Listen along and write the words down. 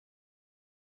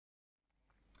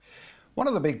One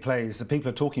of the big plays that people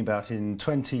are talking about in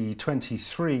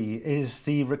 2023 is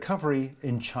the recovery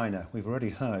in China. We've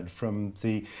already heard from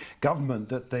the government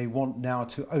that they want now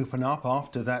to open up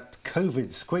after that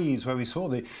COVID squeeze where we saw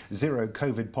the zero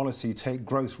COVID policy take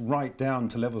growth right down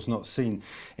to levels not seen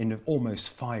in almost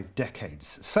 5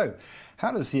 decades. So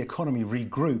how does the economy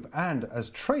regroup, and as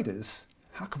traders,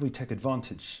 how can we take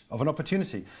advantage of an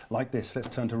opportunity like this? Let's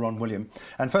turn to Ron William.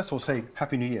 And first of all, say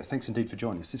Happy New Year. Thanks indeed for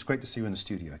joining us. It's great to see you in the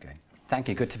studio again. Thank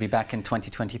you. Good to be back in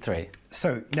 2023.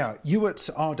 So now, you at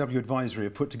RW Advisory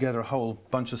have put together a whole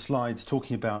bunch of slides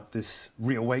talking about this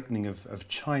reawakening of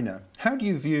China. How do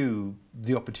you view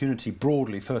the opportunity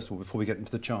broadly, first of all, before we get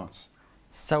into the charts?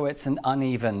 So it's an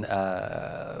uneven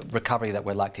recovery that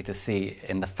we're likely to see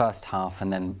in the first half,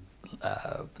 and then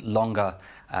longer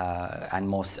and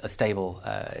more stable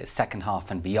second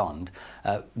half and beyond.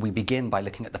 We begin by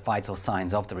looking at the vital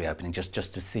signs of the reopening, just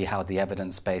to see how the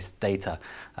evidence-based data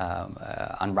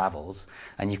unravels.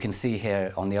 And you can see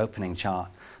here on the opening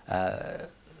chart,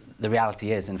 the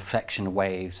reality is infection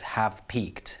waves have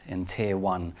peaked in Tier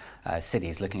 1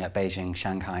 cities, looking at Beijing,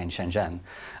 Shanghai and Shenzhen.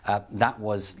 That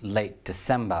was late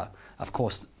December. Of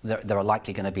course, there are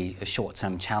likely going to be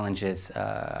short-term challenges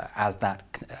as that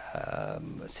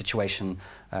situation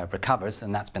recovers,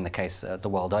 and that's been the case the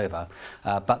world over.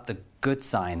 But the good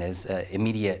sign is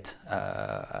immediate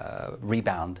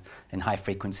rebound in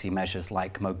high-frequency measures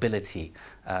like mobility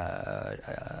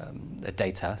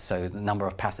data, so the number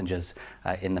of passengers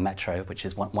in the metro, which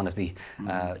is one of the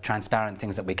transparent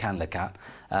things that we can look at.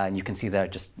 And you can see there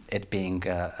just it being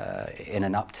in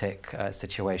an uptick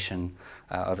situation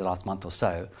over the last month or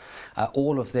so.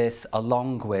 All of this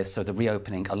along with, so the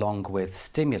reopening along with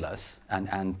stimulus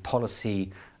and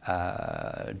policy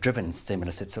driven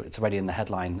stimulus, it's already in the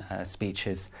headline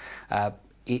speeches,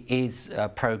 it is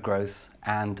pro-growth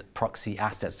and proxy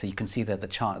assets. So you can see there the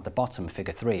chart at the bottom,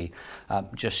 figure 3,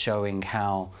 just showing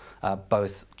how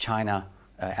both China,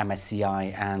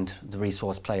 MSCI and the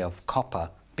resource play of copper,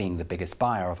 being the biggest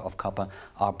buyer of copper,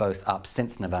 are both up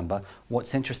since November.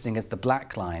 What's interesting is the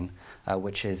black line,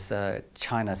 which is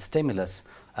China stimulus,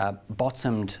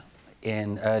 bottomed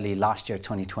in early last year,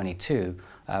 2022,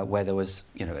 where there was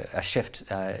a shift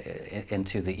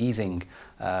into the easing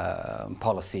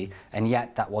policy, and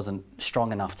yet that wasn't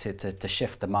strong enough to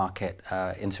shift the market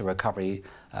into recovery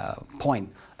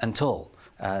point until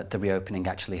the reopening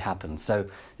actually happened. So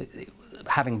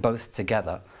having both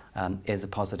together is a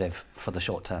positive for the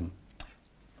short term.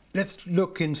 Let's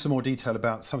look in some more detail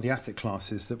about some of the asset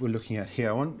classes that we're looking at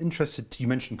here. I'm interested, you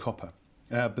mentioned copper,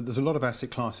 but there's a lot of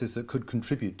asset classes that could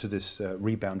contribute to this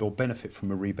rebound or benefit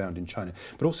from a rebound in China.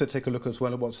 But also take a look as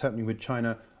well at what's happening with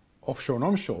China offshore and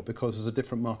onshore, because there's a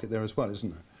different market there as well, isn't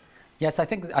there? Yes, I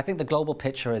think the global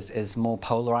picture is more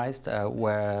polarized,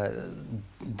 where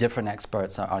different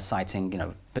experts are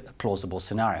citing plausible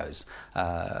scenarios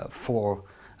for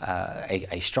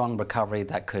a strong recovery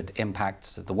that could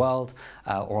impact the world,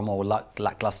 or a more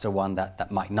lackluster one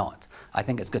that might not. I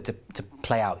think it's good to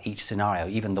play out each scenario,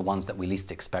 even the ones that we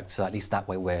least expect, so at least that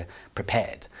way we're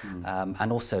prepared.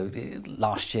 And also,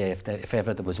 last year, if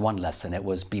ever there was one lesson, it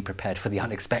was be prepared for the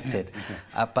unexpected.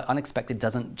 But unexpected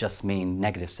doesn't just mean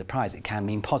negative surprise, it can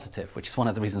mean positive, which is one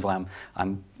of the reasons why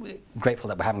I'm grateful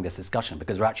that we're having this discussion,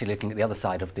 because we're actually looking at the other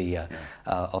side of the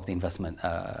investment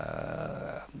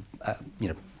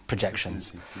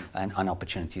projections and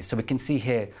opportunities. So we can see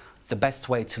here the best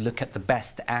way to look at the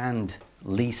best and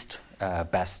least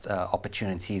best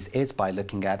opportunities is by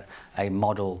looking at a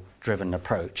model-driven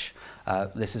approach.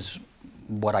 This is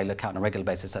what I look at on a regular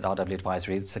basis at RW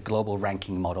Advisory. It's a global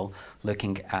ranking model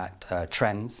looking at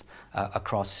trends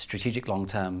across strategic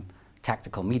long-term,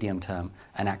 tactical medium-term,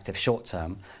 and active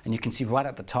short-term. And you can see right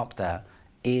at the top there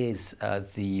is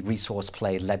the resource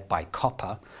play led by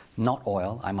copper, not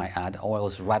oil, I might add. Oil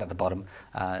is right at the bottom,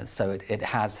 so it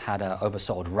has had an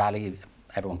oversold rally.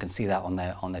 Everyone can see that on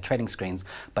their trading screens,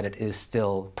 but it is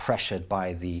still pressured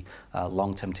by the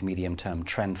long-term to medium-term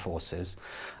trend forces,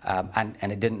 and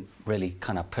it didn't really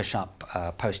kind of push up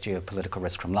post-geopolitical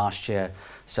risk from last year.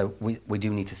 So we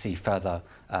do need to see further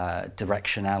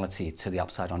directionality to the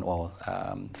upside on oil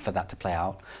for that to play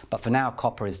out. But for now,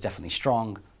 copper is definitely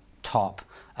strong, top.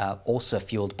 Also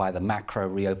fueled by the macro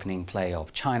reopening play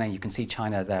of China. You can see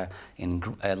China there in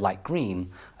light green,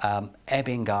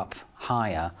 ebbing up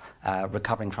higher,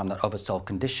 recovering from that oversold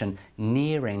condition,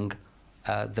 nearing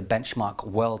the benchmark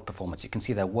world performance, you can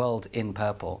see their world in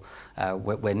purple.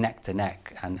 We're neck to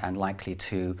neck and likely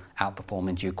to outperform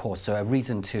in due course. So a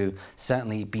reason to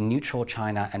certainly be neutral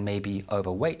China and maybe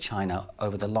overweight China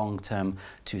over the long term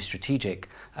to strategic,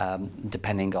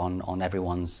 depending on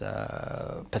everyone's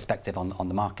perspective on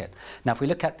the market. Now, if we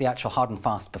look at the actual hard and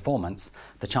fast performance,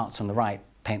 the charts on the right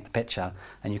paint the picture,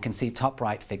 and you can see top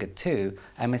right figure 2,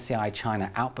 MSCI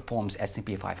China outperforms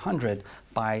S&P 500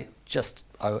 by just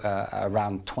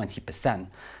around 20%.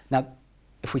 Now,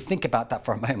 if we think about that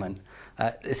for a moment,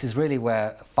 this is really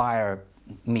where fire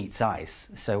meets ice.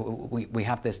 So we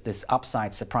have this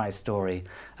upside surprise story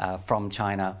from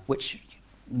China, which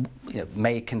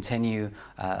may continue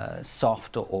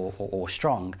soft or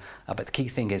strong, but the key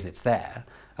thing is it's there.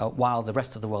 While the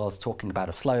rest of the world is talking about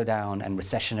a slowdown and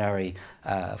recessionary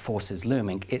forces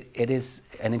looming, it is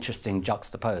an interesting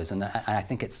juxtapose, and I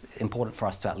think it's important for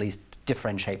us to at least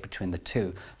differentiate between the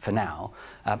two for now,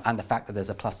 and the fact that there's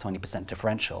a plus 20%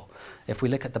 differential. If we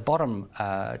look at the bottom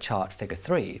chart, figure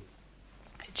 3,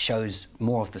 it shows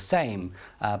more of the same,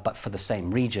 but for the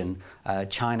same region.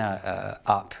 China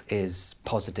up is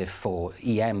positive for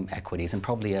EM equities, and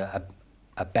probably a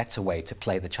better way to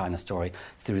play the China story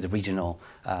through the regional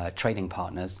trading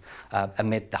partners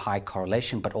amid the high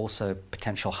correlation, but also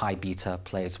potential high beta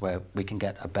plays where we can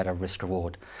get a better risk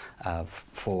reward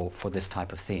for this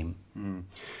type of theme.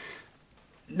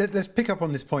 Let's pick up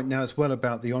on this point now as well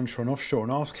about the onshore and offshore,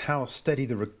 and ask how steady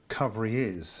the recovery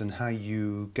is and how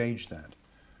you gauge that.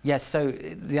 Yes, so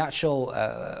the actual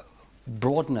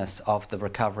broadness of the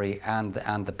recovery and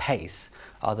the pace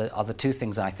are the two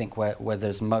things I think where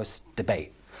there's most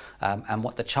debate. And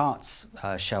what the charts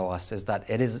show us is that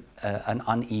it is an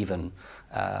uneven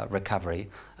recovery.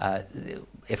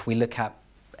 If we look at,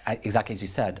 exactly as you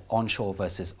said, onshore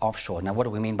versus offshore. Now, what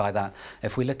do we mean by that?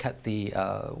 If we look at the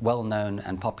well-known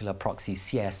and popular proxy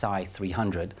CSI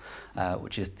 300,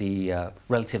 which is the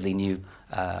relatively new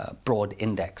broad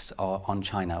index on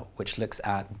China, which looks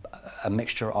at a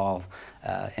mixture of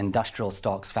industrial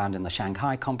stocks found in the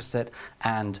Shanghai composite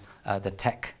and the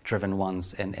tech-driven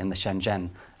ones in the Shenzhen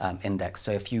index.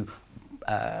 So if you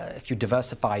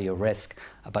diversify your risk,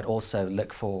 but also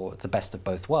look for the best of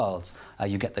both worlds,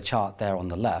 you get the chart there on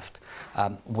the left,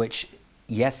 which,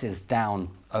 yes, is down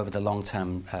over the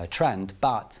long-term trend,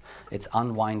 but it's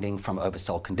unwinding from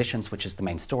oversold conditions, which is the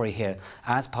main story here,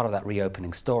 as part of that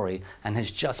reopening story, and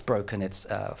has just broken its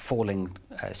falling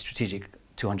strategic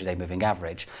 200-day moving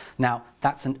average. Now,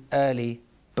 that's an early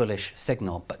bullish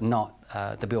signal, but not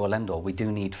the be-all end-all. We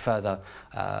do need further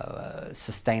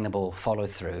sustainable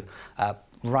follow-through.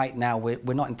 Right now,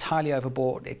 we're not entirely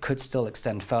overbought. It could still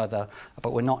extend further,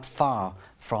 but we're not far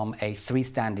from a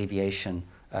 3-standard deviation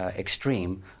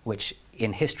extreme, which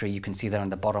in history, you can see there on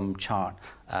the bottom chart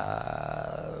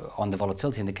on the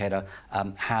volatility indicator,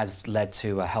 has led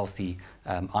to a healthy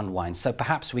unwind. So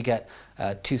perhaps we get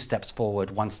 2 steps forward,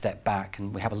 1 step back,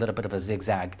 and we have a little bit of a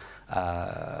zigzag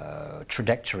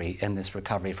trajectory in this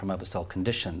recovery from oversold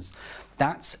conditions.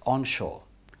 That's onshore.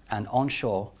 And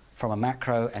onshore, from a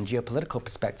macro and geopolitical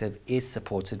perspective, is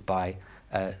supported by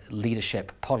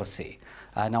leadership policy.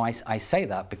 Now, I say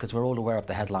that because we're all aware of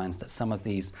the headlines that some of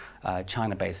these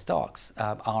China-based stocks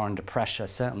are under pressure,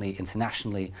 certainly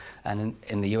internationally, and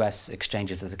in the US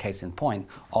exchanges as a case in point,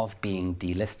 of being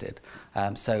delisted.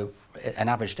 So an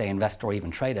average day investor or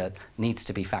even trader needs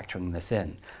to be factoring this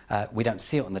in. We don't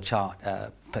see it on the chart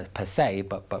per se,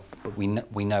 but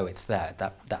we know it's there,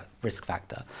 that risk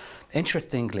factor.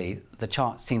 Interestingly, the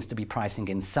chart seems to be pricing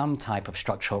in some type of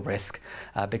structural risk,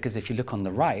 because if you look on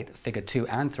the right, figure 2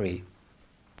 and 3,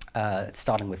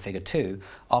 starting with figure 2,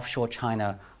 offshore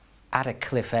China at a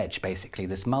cliff edge, basically.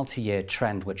 This multi-year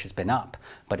trend which has been up,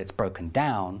 but it's broken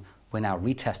down. We're now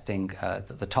retesting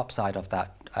the top side of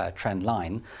that trend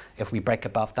line. If we break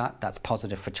above that, that's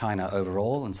positive for China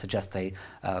overall and suggests a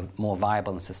more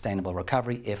viable and sustainable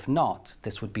recovery. If not,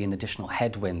 this would be an additional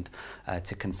headwind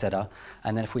to consider.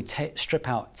 And then if we strip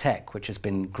out tech, which has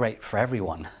been great for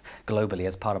everyone globally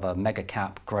as part of a mega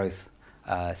cap growth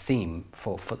theme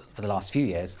for the last few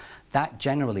years, that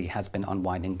generally has been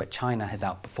unwinding, but China has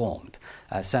outperformed.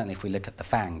 Certainly if we look at the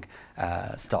FANG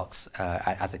stocks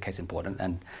as a case in point,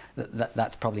 and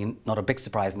that's probably not a big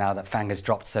surprise now that FANG has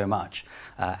dropped so much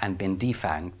and been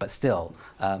defanged, but still,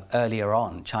 earlier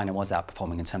on, China was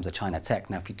outperforming in terms of China tech.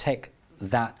 Now, if you take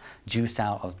that juice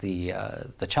out of the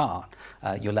chart,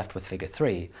 you're left with figure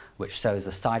 3, which shows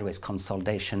a sideways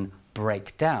consolidation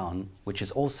breakdown, which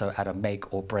is also at a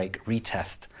make or break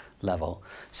retest level.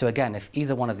 So again, if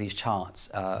either one of these charts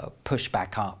push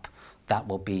back up, that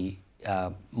will be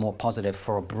more positive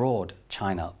for a broad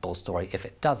China bull story. If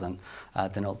it doesn't,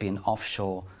 then it'll be an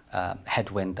offshore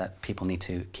headwind that people need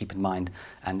to keep in mind,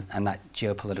 and that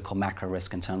geopolitical macro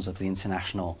risk in terms of the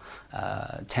international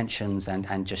tensions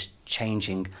and just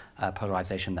changing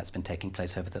polarization that's been taking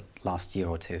place over the last year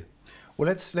or two. Well,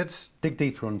 let's dig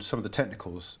deeper on some of the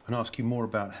technicals and ask you more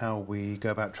about how we go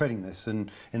about trading this,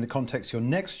 and in the context of your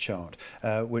next chart,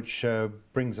 which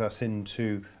brings us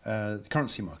into the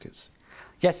currency markets.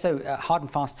 Yes, so hard and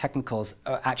fast technicals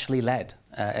are actually led.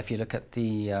 If you look at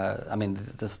the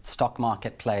stock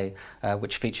market play,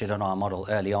 which featured on our model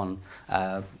early on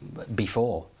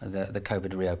before the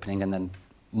COVID reopening, and then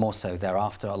more so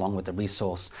thereafter, along with the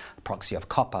resource proxy of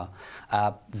copper.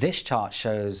 This chart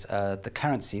shows the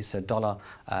currencies, so dollar,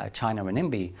 China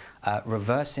renminbi,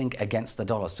 reversing against the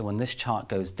dollar. So when this chart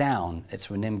goes down, it's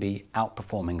renminbi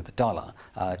outperforming the dollar.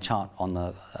 Chart on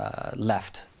the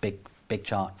left, big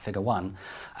chart, figure 1,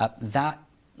 that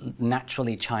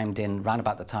naturally chimed in round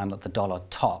about the time that the dollar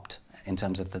topped in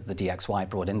terms of the DXY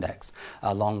broad index,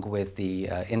 along with the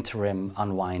interim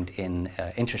unwind in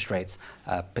interest rates,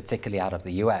 particularly out of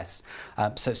the US.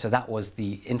 So that was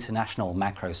the international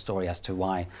macro story as to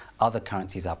why other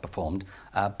currencies outperformed,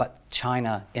 but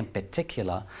China in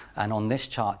particular. And on this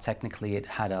chart, technically, it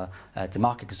had a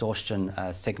demarc exhaustion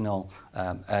signal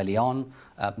early on,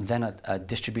 then a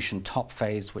distribution top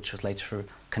phase, which was later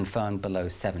confirmed below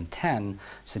 710,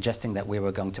 suggesting that we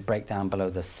were going to break down below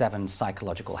the 7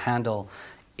 psychological handle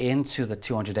into the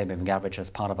 200-day moving average as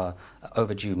part of a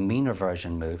overdue mean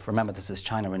reversion move. Remember, this is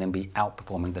China renminbi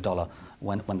outperforming the dollar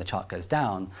when the chart goes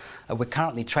down. We're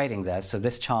currently trading there, so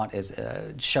this chart is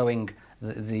showing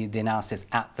the analysis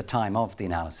at the time of the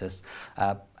analysis.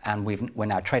 And we're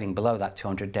now trading below that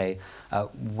 200-day.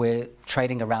 We're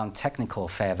trading around technical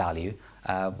fair value,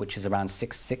 which is around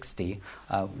 660,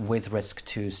 with risk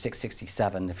to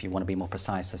 667 if you want to be more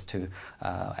precise as to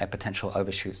a potential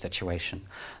overshoot situation.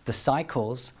 The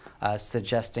cycles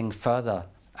suggesting further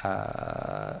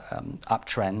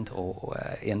uptrend or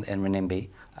in renminbi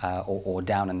or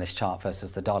down in this chart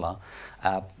versus the dollar,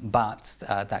 but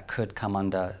that could come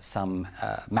under some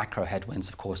macro headwinds,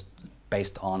 of course,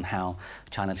 based on how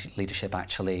China leadership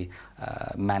actually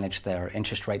managed their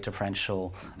interest rate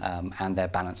differential and their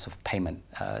balance of payment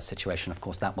situation. Of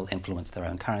course, that will influence their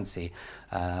own currency.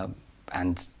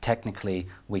 And technically,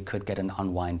 we could get an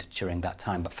unwind during that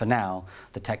time. But for now,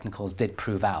 the technicals did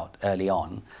prove out early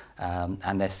on.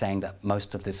 And they're saying that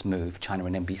most of this move, China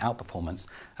renminbi outperformance,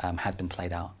 has been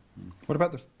played out. What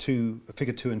about the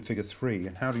figure 2 and figure 3?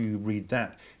 And how do you read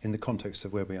that in the context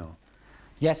of where we are?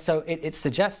 Yes, so it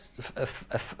suggests a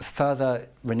further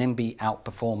renminbi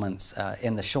outperformance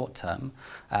in the short term,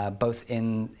 both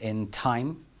in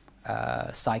time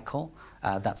cycle.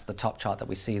 That's the top chart that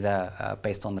we see there,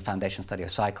 based on the foundation study of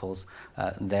cycles,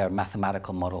 their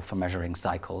mathematical model for measuring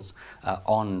cycles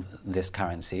on this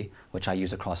currency, which I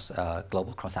use across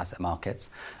global cross-asset markets.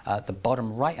 The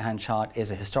bottom right-hand chart is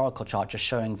a historical chart just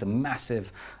showing the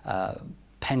massive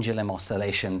pendulum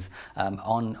oscillations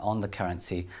on the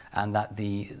currency, and that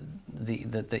the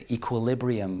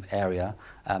equilibrium area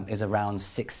is around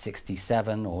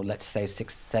 667, or let's say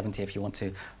 670 if you want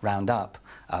to round up,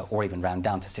 or even round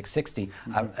down to 660.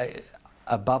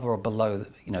 Above or below,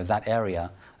 that area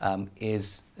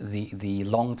is the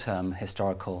long-term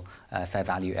historical fair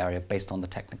value area based on the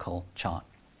technical chart.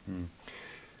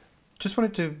 Just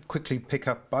wanted to quickly pick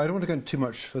up, I don't want to go into too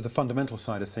much for the fundamental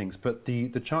side of things, but the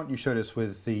chart you showed us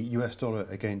with the US dollar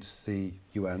against the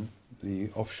yuan,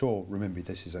 the offshore renminbi,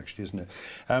 this is actually, isn't it?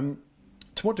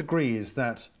 To what degree is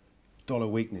that dollar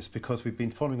weakness? Because we've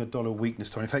been following a dollar weakness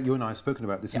story. In fact, you and I have spoken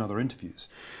about this in other interviews.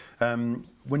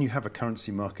 When you have a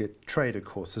currency market trade, of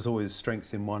course, there's always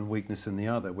strength in one, weakness in the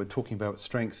other. We're talking about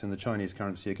strength in the Chinese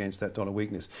currency against that dollar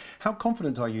weakness. How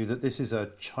confident are you that this is a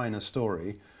China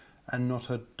story and not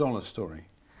a dollar story?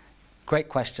 Great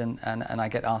question, and I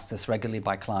get asked this regularly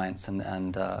by clients and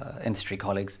industry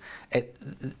colleagues.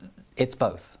 It's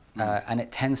both, and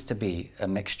it tends to be a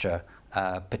mixture,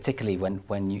 particularly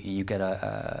when you get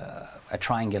a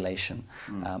triangulation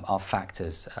of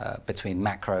factors between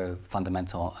macro,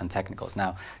 fundamental, and technicals.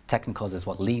 Now, technicals is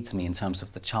what leads me in terms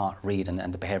of the chart read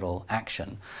and the behavioral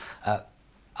action.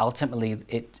 Ultimately,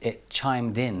 it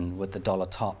chimed in with the dollar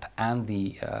top and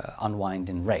the unwind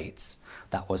in rates.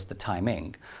 That was the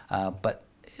timing. But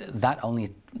that only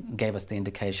gave us the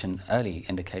early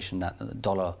indication that the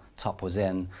dollar top was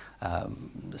in,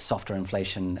 softer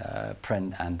inflation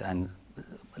print, and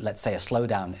let's say a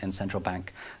slowdown in central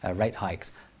bank rate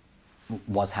hikes.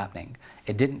 was happening.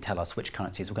 It didn't tell us which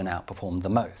currencies were going to outperform the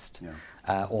most,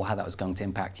 or how that was going to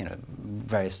impact,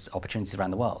 various opportunities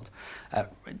around the world.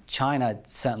 China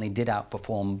certainly did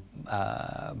outperform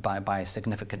by a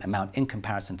significant amount in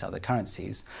comparison to other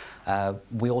currencies.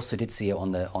 We also did see it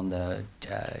on the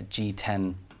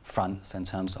G10 fronts in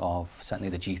terms of certainly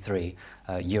the G3,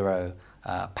 euro,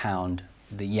 pound,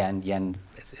 the yen. Yen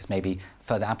is maybe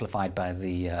further amplified by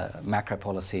the macro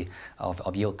policy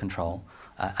of yield control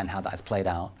and how that has played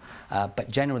out.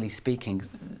 But generally speaking,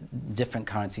 different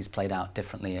currencies played out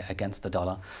differently against the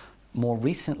dollar. More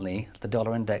recently, the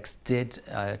dollar index did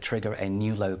trigger a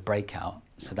new low breakout,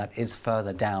 so that is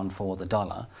further down for the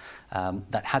dollar.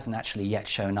 That hasn't actually yet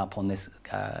shown up on this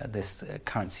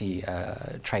currency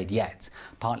trade yet,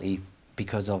 partly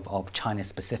because of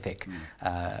China-specific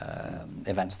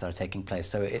events that are taking place.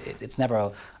 So it's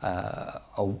never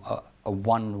a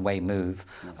one-way move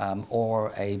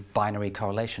or a binary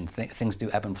correlation. Things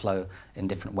do ebb and flow in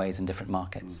different ways in different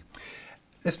markets.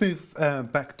 Let's move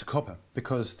back to copper,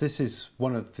 because this is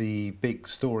one of the big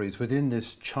stories. Within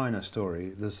this China story,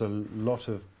 there's a lot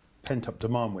of pent-up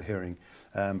demand we're hearing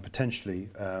potentially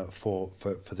for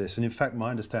this. And in fact,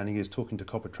 my understanding is, talking to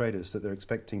copper traders, that they're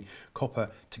expecting copper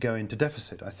to go into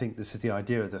deficit. I think this is the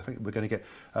idea that we're going to get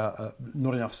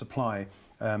not enough supply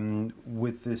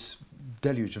with this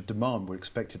deluge of demand we're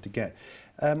expected to get.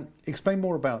 Explain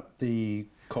more about the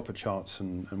copper charts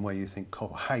and where you think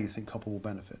how you think copper will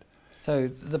benefit. So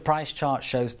the price chart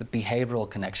shows the behavioral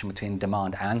connection between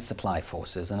demand and supply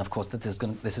forces, and of course this is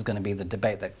going to be the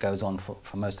debate that goes on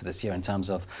for most of this year in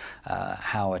terms of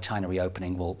how a China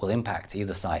reopening will impact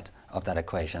either side of that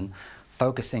equation.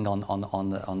 Focusing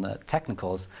on the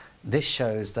technicals, this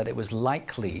shows that it was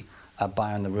likely a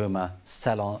buy on the rumor,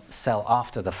 sell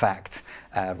after the fact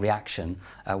reaction,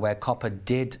 where copper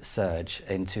did surge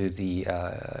into the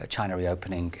China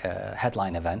reopening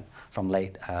headline event from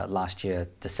late last year,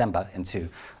 December, into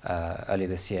early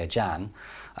this year, Jan,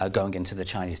 going into the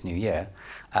Chinese New Year.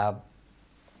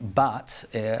 But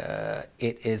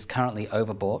it is currently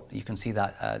overbought. You can see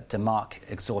that DeMark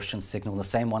exhaustion signal, the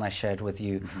same one I shared with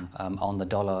you on the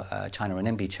dollar China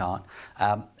renminbi chart,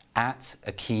 at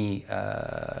a key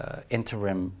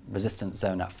interim resistance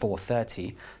zone at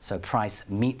 430. So price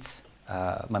meets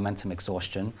momentum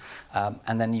exhaustion.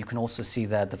 And then you can also see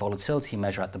there the volatility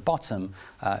measure at the bottom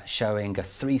showing a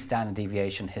 3 standard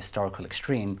deviation historical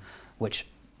extreme, which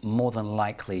more than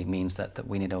likely means that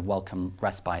we need a welcome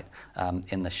respite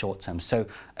in the short term. So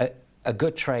a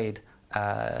good trade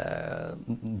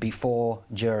before,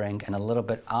 during, and a little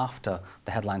bit after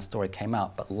the headline story came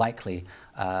out, but likely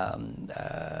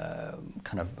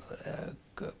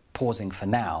pausing for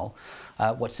now.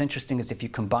 What's interesting is if you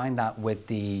combine that with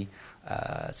the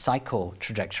cycle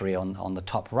trajectory on the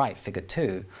top right, figure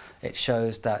 2, it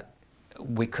shows that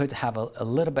we could have a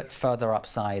little bit further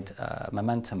upside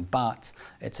momentum, but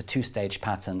it's a 2-stage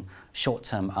pattern,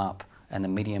 short-term up and the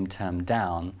medium-term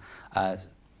down.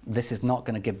 This is not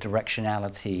going to give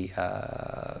directionality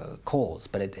calls,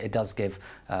 but it does give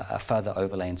a further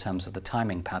overlay in terms of the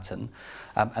timing pattern.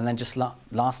 And then just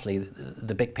lastly,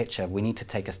 the big picture, we need to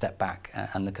take a step back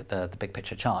and look at the big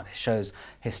picture chart. It shows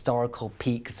historical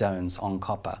peak zones on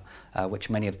copper,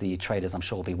 which many of the traders I'm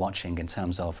sure will be watching in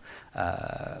terms of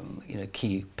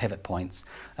key pivot points.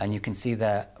 And you can see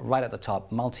there right at the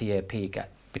top, multi-year peak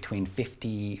at between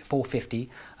 450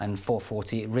 and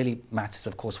 440. It really matters,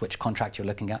 of course, which contract you're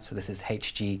looking at. So this is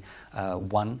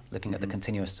HG1, looking at the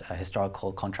continuous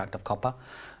historical contract of copper.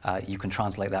 You can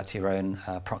translate that to your own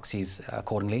proxies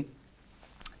accordingly.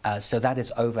 So that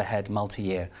is overhead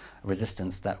multi-year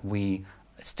resistance that we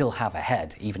still have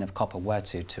ahead, even if copper were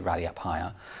to rally up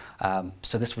higher.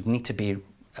 So this would need to be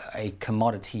a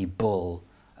commodity bull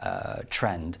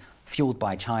trend fueled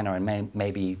by China and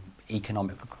maybe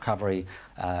economic recovery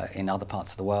in other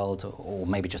parts of the world, or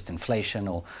maybe just inflation,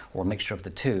 or a mixture of the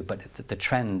two. But the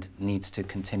trend needs to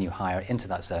continue higher into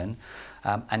that zone.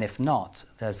 And if not,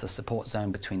 there's the support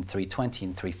zone between 320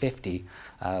 and 350,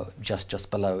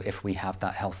 just below, if we have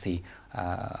that healthy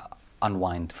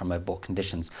unwind from overbought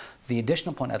conditions. The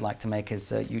additional point I'd like to make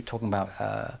is you talking about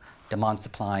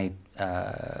demand-supply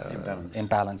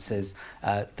imbalances.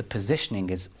 The positioning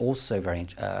is also very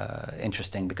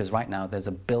interesting, because right now there's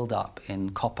a build-up in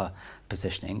copper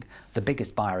positioning. The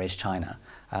biggest buyer is China.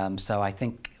 So I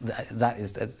think that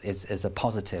is a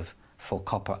positive for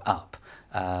copper up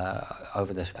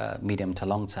over the medium to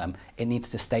long term. It needs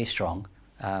to stay strong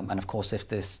And of course, if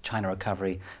this China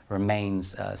recovery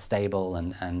remains stable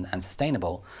and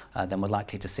sustainable, then we're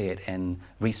likely to see it in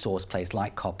resource plays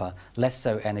like copper, less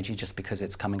so energy just because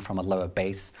it's coming from a lower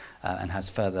base and has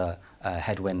further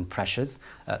headwind pressures.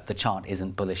 The chart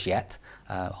isn't bullish yet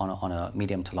on a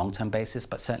medium to long-term basis,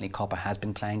 but certainly copper has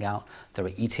been playing out. There are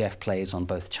ETF plays on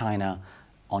both China,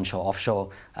 onshore, offshore,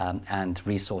 and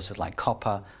resources like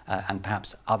copper and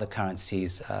perhaps other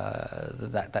currencies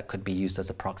that could be used as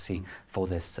a proxy for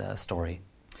this story.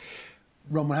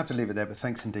 Ron, we'll have to leave it there, but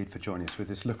thanks indeed for joining us with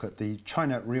this look at the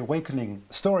China reawakening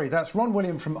story. That's Ron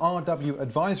William from RW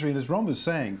Advisory, and as Ron was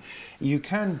saying, you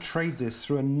can trade this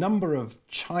through a number of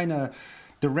China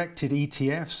directed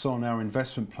ETFs on our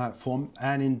investment platform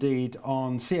and indeed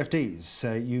on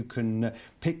CFDs. You can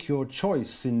pick your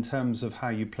choice in terms of how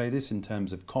you play this, in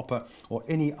terms of copper or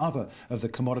any other of the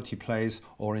commodity plays,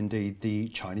 or indeed the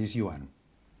Chinese yuan.